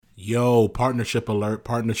Yo, partnership alert,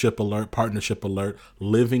 partnership alert, partnership alert.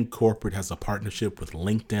 Living Corporate has a partnership with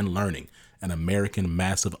LinkedIn Learning, an American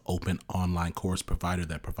massive open online course provider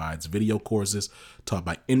that provides video courses taught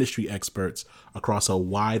by industry experts across a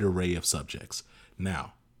wide array of subjects.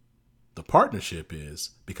 Now, the partnership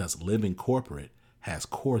is because Living Corporate has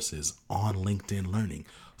courses on LinkedIn Learning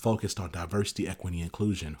focused on diversity, equity,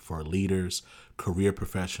 inclusion for leaders, career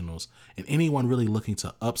professionals, and anyone really looking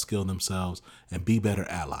to upskill themselves and be better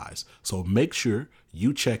allies. So make sure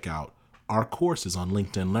you check out our courses on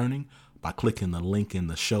LinkedIn Learning by clicking the link in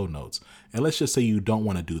the show notes. And let's just say you don't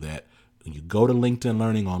want to do that. When you go to LinkedIn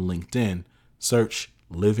Learning on LinkedIn, search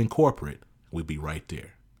Living Corporate. We'll be right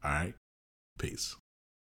there. All right? Peace.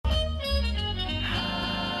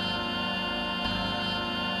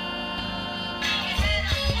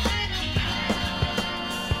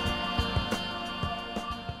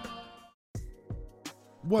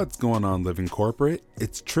 What's going on, Living Corporate?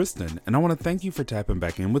 It's Tristan, and I want to thank you for tapping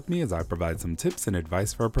back in with me as I provide some tips and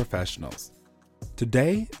advice for professionals.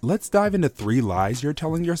 Today, let's dive into 3 lies you're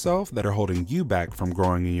telling yourself that are holding you back from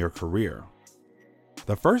growing in your career.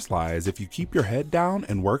 The first lie is if you keep your head down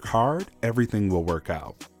and work hard, everything will work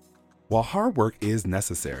out. While hard work is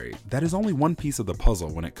necessary, that is only one piece of the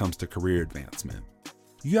puzzle when it comes to career advancement.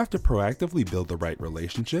 You have to proactively build the right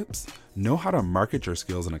relationships, know how to market your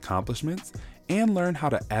skills and accomplishments, and learn how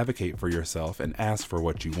to advocate for yourself and ask for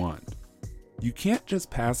what you want. You can't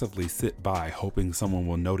just passively sit by hoping someone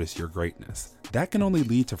will notice your greatness. That can only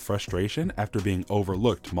lead to frustration after being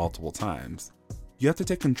overlooked multiple times. You have to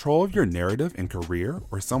take control of your narrative and career,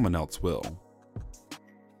 or someone else will.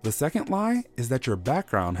 The second lie is that your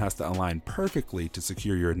background has to align perfectly to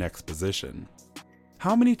secure your next position.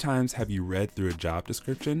 How many times have you read through a job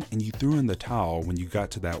description and you threw in the towel when you got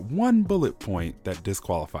to that one bullet point that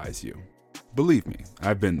disqualifies you? Believe me,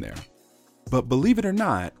 I've been there. But believe it or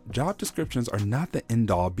not, job descriptions are not the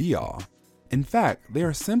end-all be-all. In fact, they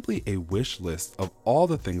are simply a wish list of all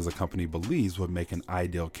the things a company believes would make an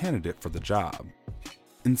ideal candidate for the job.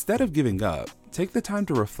 Instead of giving up, take the time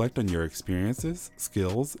to reflect on your experiences,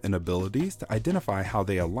 skills, and abilities to identify how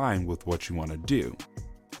they align with what you want to do.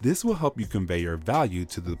 This will help you convey your value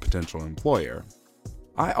to the potential employer.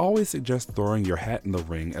 I always suggest throwing your hat in the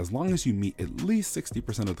ring as long as you meet at least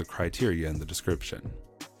 60% of the criteria in the description.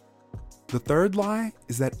 The third lie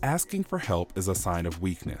is that asking for help is a sign of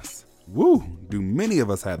weakness. Woo, do many of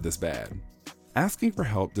us have this bad? Asking for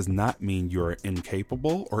help does not mean you are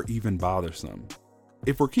incapable or even bothersome.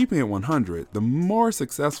 If we're keeping it 100, the more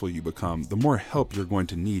successful you become, the more help you're going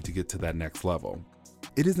to need to get to that next level.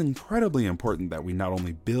 It is incredibly important that we not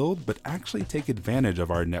only build, but actually take advantage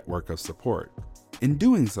of our network of support. In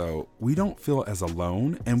doing so, we don't feel as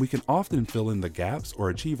alone, and we can often fill in the gaps or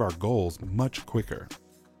achieve our goals much quicker.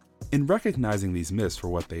 In recognizing these myths for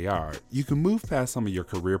what they are, you can move past some of your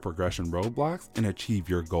career progression roadblocks and achieve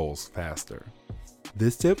your goals faster.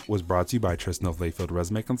 This tip was brought to you by Tristan of Layfield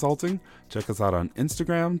Resume Consulting. Check us out on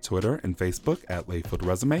Instagram, Twitter, and Facebook at Layfield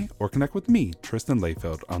Resume, or connect with me, Tristan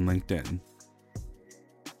Layfield, on LinkedIn.